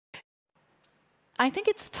I think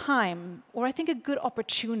it's time, or I think a good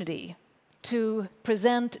opportunity, to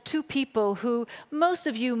present two people who most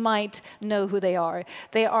of you might know who they are.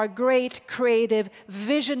 They are great, creative,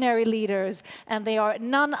 visionary leaders, and they are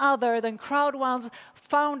none other than Crowd1's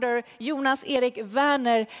founder, Jonas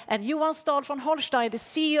Werner, and Johan Staël from Holstein, the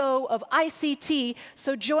CEO of ICT.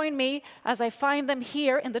 So join me as I find them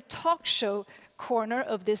here in the talk show corner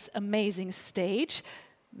of this amazing stage.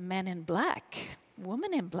 Men in black,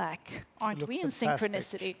 women in black. Aren't we in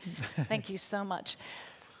synchronicity? Thank you so much.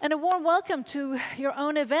 And a warm welcome to your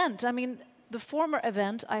own event. I mean, the former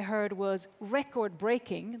event I heard was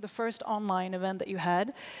record-breaking, the first online event that you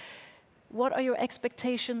had. What are your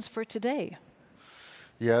expectations for today?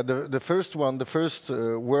 Yeah, the first one, the first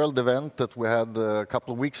world event that we had a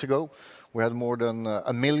couple of weeks ago, we had more than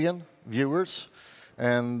 1 million viewers.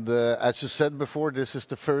 And as you said before, this is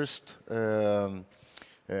the first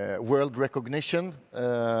world recognition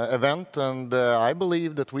event. And I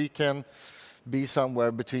believe that we can be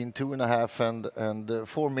somewhere between 2.5 and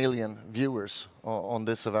 4 million viewers on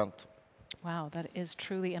this event. Wow, that is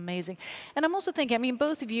truly amazing. And I'm also thinking, I mean,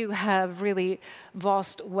 both of you have really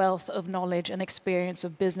vast wealth of knowledge and experience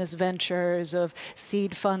of business ventures, of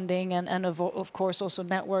seed funding, and of course also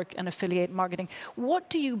network and affiliate marketing.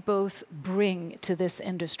 What do you both bring to this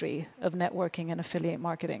industry of networking and affiliate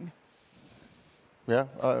marketing? Yeah,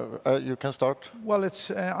 you can start. Well,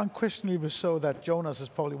 it's unquestionably so that Jonas is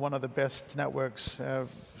probably one of the best networks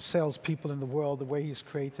salespeople in the world. The way he's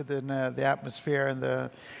created the atmosphere and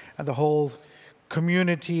the whole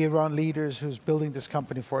community around leaders who's building this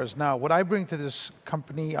company for us now. What I bring to this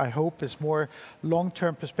company, I hope, is more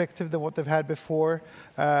long-term perspective than what they've had before,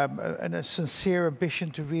 and a sincere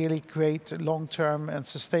ambition to really create long-term and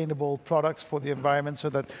sustainable products for the environment so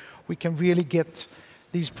that we can really get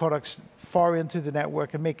these products far into the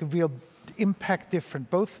network and make a real impact different,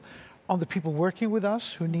 both on the people working with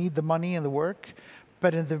us who need the money and the work,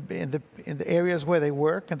 but in the areas where they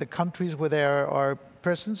work and the countries where they are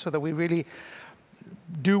present, so that we really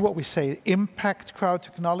do what we say, impact crowd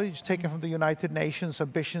technology, taken from the United Nations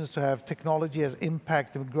ambitions to have technology as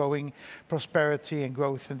impact of growing prosperity and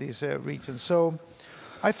growth in these regions. So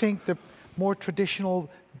I think the more traditional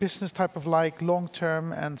business type of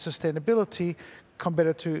long-term and sustainability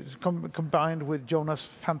combined with Jonas'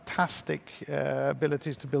 fantastic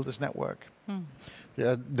abilities to build this network.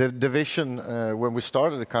 Yeah, the vision when we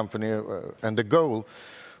started the company and the goal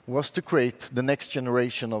was to create the next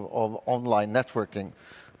generation of online networking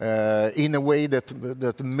in a way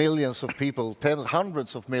that millions of people,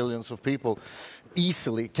 hundreds of millions of people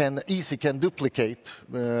easily can duplicate,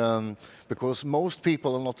 because most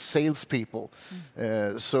people are not salespeople.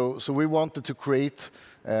 So we wanted to create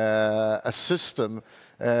a system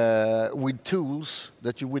with tools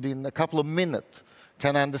that you within a couple of minutes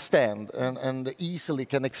can understand and easily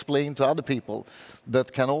can explain to other people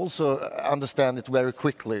that can also understand it very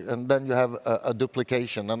quickly, and then you have a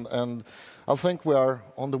duplication. And I think we are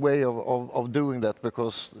on the way of doing that,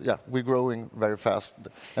 because yeah, we're growing very fast,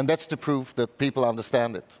 and that's the proof that people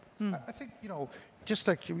understand it. I think, you know, just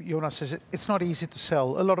like Jonas says, it's not easy to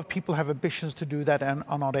sell. A lot of people have ambitions to do that and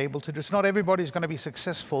are not able to do it. So not everybody is going to be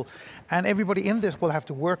successful, and everybody in this will have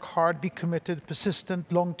to work hard, be committed,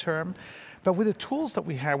 persistent, long-term. But with the tools that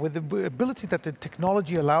we have, with the ability that the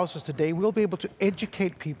technology allows us today, we'll be able to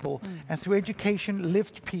educate people, and through education,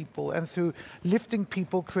 lift people, and through lifting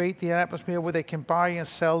people, create the atmosphere where they can buy and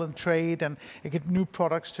sell and trade and get new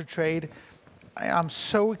products to trade. I'm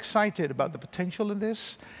so excited about the potential in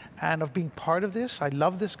this and of being part of this. I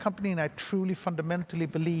love this company, and I truly fundamentally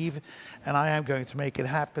believe, and I am going to make it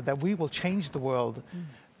happen, that we will change the world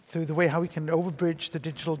through the way how we can overbridge the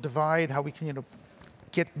digital divide, how we can, you know,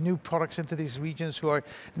 get new products into these regions who are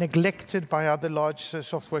neglected by other large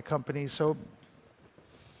software companies. So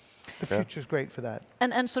the future is great for that.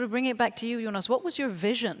 And sort of bring it back to you, Jonas. What was your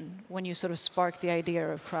vision when you sort of sparked the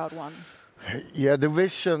idea of Crowd1? Yeah, the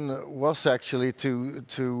vision was actually to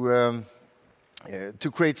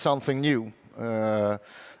create something new.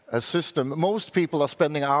 A system. Most people are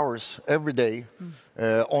spending hours every day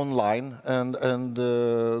online, and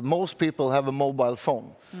most people have a mobile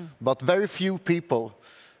phone. But very few people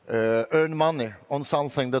earn money on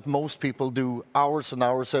something that most people do hours and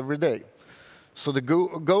hours every day. So the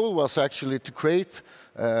goal was actually to create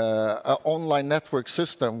an online network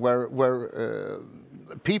system where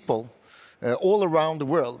people all around the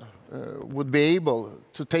world would be able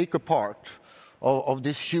to take a part of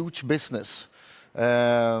this huge business.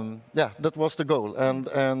 Yeah, that was the goal, and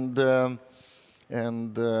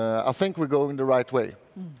I think we're going the right way.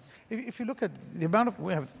 If you look at the amount of,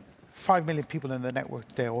 we have 5 million people in the network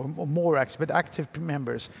today, or more actually, but active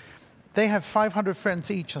members. They have 500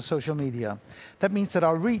 friends each on social media. That means that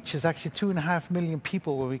our reach is actually 2.5 million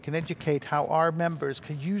people, where we can educate how our members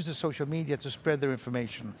can use the social media to spread their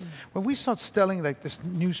information. When we start selling like this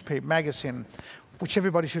newspaper, magazine, which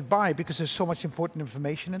everybody should buy because there's so much important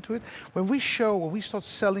information into it, when we start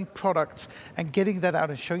selling products and getting that out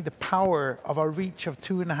and showing the power of our reach of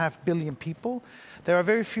 2.5 billion people, there are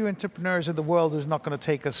very few entrepreneurs in the world who's not going to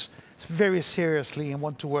take us very seriously and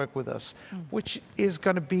want to work with us, which is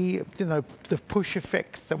going to be, you know, the push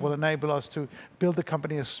effect that will enable us to build the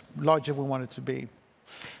company as large as we want it to be.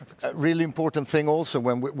 A really important thing also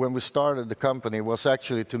when we started the company was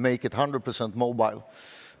actually to make it 100% mobile,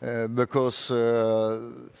 because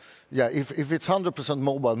yeah, if it's 100%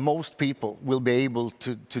 mobile, most people will be able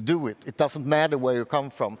to do it. It doesn't matter where you come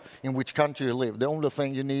from, in which country you live. The only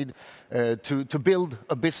thing you need to build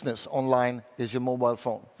a business online is your mobile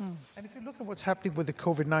phone. And if you look at what's happening with the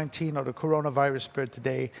COVID-19 or the coronavirus spread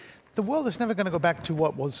today, the world is never going to go back to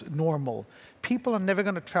what was normal. People are never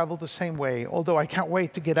going to travel the same way, although I can't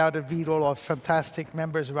wait to get out and meet all our fantastic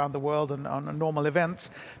members around the world and on normal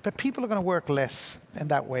events. But people are going to work less in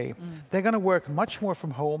that way. They're going to work much more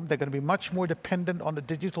from home. They're going to be much more dependent on the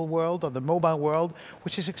digital world, on the mobile world,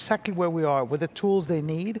 which is exactly where we are, with the tools they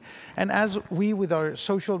need. And as we, with our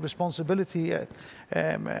social responsibility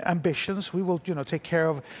ambitions, we will, take care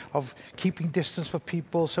of keeping distance for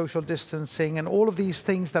people, social distancing, and all of these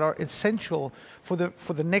things that are essential for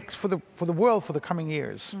the world for the coming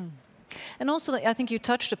years. And also, I think you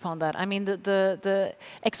touched upon that. I mean, the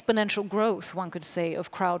exponential growth, one could say,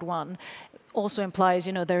 of Crowd1 also implies,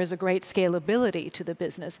 there is a great scalability to the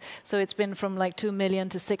business. So it's been from like 2 million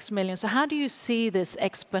to 6 million. So how do you see this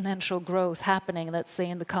exponential growth happening, let's say,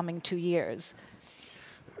 in the coming 2 years?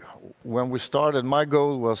 When we started, my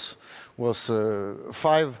goal was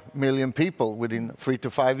 5 million people within 3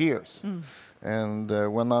 to 5 years. And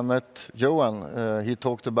when I met Johan, he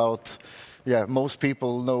talked about, most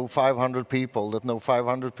people know 500 people that know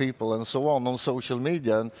 500 people and so on social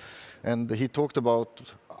media. And he talked about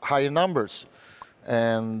higher numbers.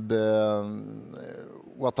 And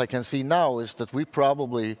what I can see now is that we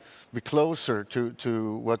probably be closer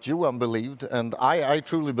to what Johan believed. And I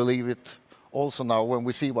truly believe it also now when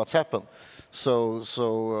we see what's happened. So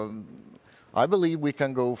I believe we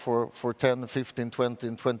can go for 10, 15, 20,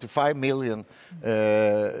 and 25 million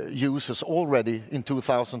users already in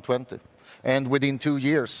 2020. And within 2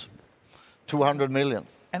 years, 200 million.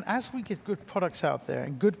 And as we get good products out there,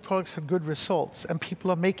 and good products have good results, and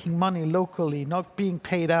people are making money locally, not being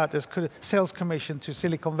paid out as sales commission to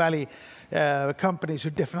Silicon Valley companies who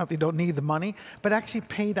definitely don't need the money, but actually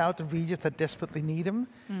paid out in regions that desperately need them.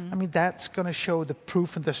 I mean, that's going to show the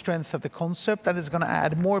proof and the strength of the concept, and it's going to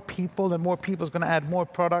add more people, and more people is going to add more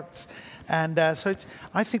products. And so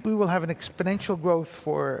I think we will have an exponential growth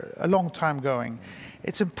for a long time going.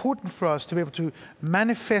 It's important for us to be able to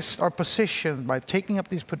manifest our position by taking up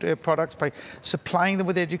these products, by supplying them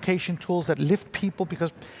with education tools that lift people,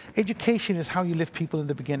 because education is how you lift people in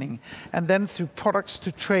the beginning. And then through products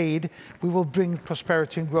to trade, we will bring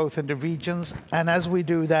prosperity and growth in the regions. And as we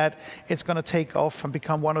do that, it's going to take off and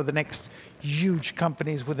become one of the next huge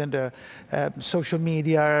companies within the social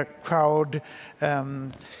media, crowd,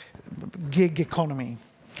 gig economy.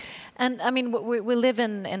 And I mean, we live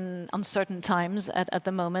in uncertain times at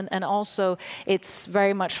the moment, and also it's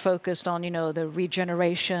very much focused on, the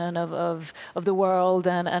regeneration of the world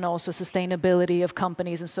and also sustainability of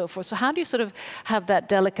companies and so forth. So how do you sort of have that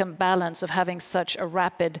delicate balance of having such a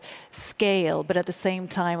rapid scale, but at the same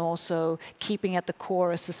time also keeping at the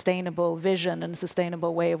core a sustainable vision and a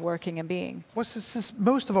sustainable way of working and being? Well,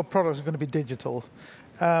 most of our products are going to be digital.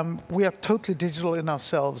 We are totally digital in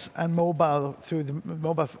ourselves, and mobile through the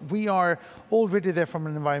mobile. We are already there from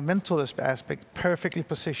an environmental aspect, perfectly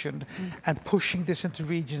positioned, and pushing this into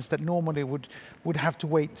regions that normally would have to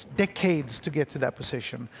wait decades to get to that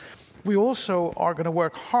position. We also are going to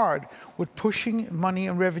work hard with pushing money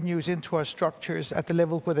and revenues into our structures at the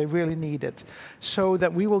level where they really need it, so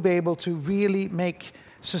that we will be able to really make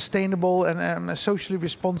sustainable and socially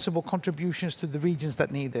responsible contributions to the regions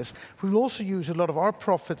that need this. We will also use a lot of our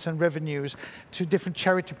profits and revenues to different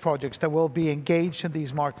charity projects that will be engaged in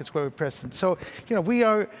these markets where we're present. So, we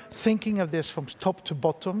are thinking of this from top to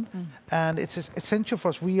bottom, and it's essential for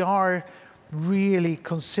us. We are really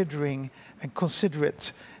considering and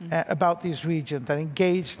considerate about these regions and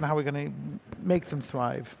engaged in how we're going to make them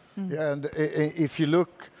thrive. Yeah, and if you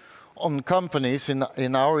look on companies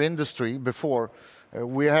in our industry before,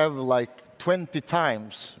 we have like 20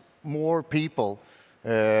 times more people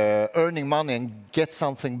earning money and get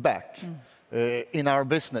something back in our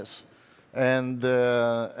business. And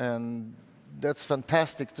that's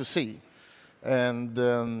fantastic to see. And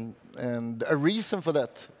a reason for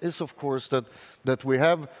that is, of course, that we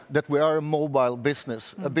are a mobile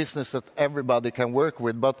business, a business that everybody can work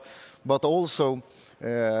with. But also,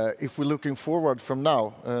 if we're looking forward from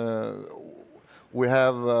now, we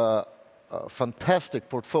have a fantastic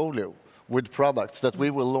portfolio with products that we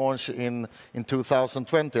will launch in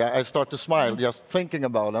 2020. I start to smile just thinking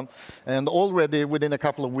about them. And already within a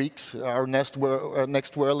couple of weeks, our next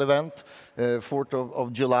World event, 4th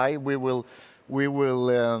of July, we will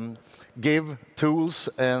give tools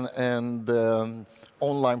and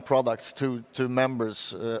online products to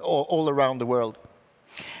members all around the world.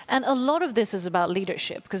 And a lot of this is about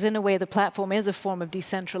leadership, because in a way the platform is a form of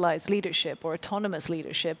decentralized leadership or autonomous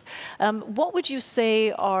leadership. What would you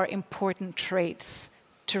say are important traits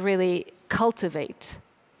to really cultivate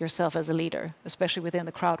yourself as a leader, especially within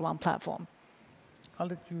the Crowd1 platform? I'll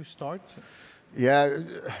let you start. Yeah,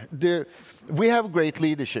 we have great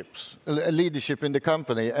leadership in the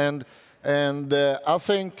company, and I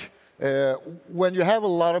think when you have a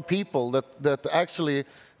lot of people that actually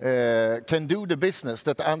can do the business,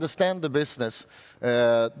 that understand the business,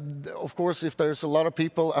 of course, if there's a lot of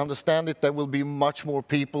people understand it, there will be much more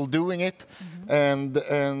people doing it, and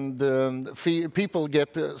people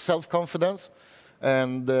get self-confidence,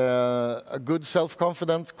 and a good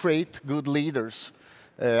self-confidence create good leaders.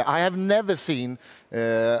 I have never seen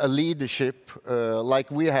a leadership like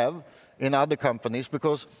we have in other companies,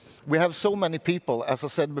 because we have so many people, as I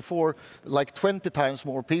said before, like 20 times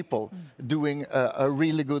more people doing a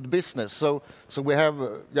really good business. So we have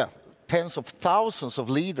tens of thousands of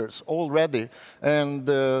leaders already, and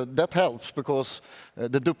that helps because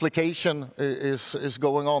the duplication is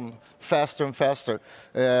going on faster and faster.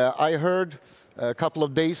 I heard a couple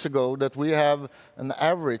of days ago that we have an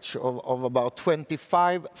average of about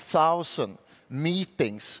 25,000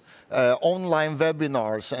 meetings, online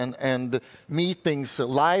webinars and meetings,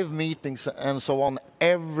 live meetings and so on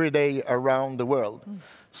every day around the world.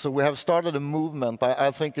 So we have started a movement.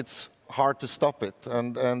 I think it's hard to stop it,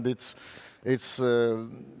 and it's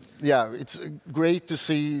great to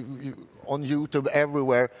see on YouTube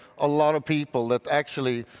everywhere a lot of people that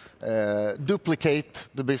actually duplicate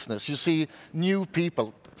the business. You see new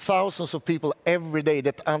people, thousands of people every day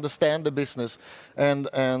that understand the business, and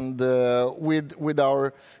with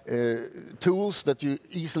our tools that you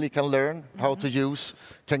easily can learn how to use,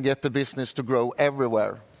 can get the business to grow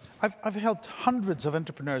everywhere. I've helped hundreds of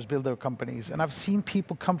entrepreneurs build their companies, and I've seen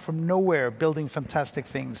people come from nowhere building fantastic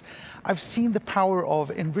things. I've seen the power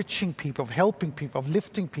of enriching people, of helping people, of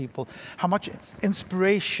lifting people, how much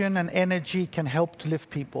inspiration and energy can help to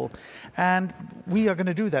lift people. And we are going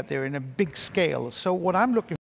to do that there in a big scale. So what I'm looking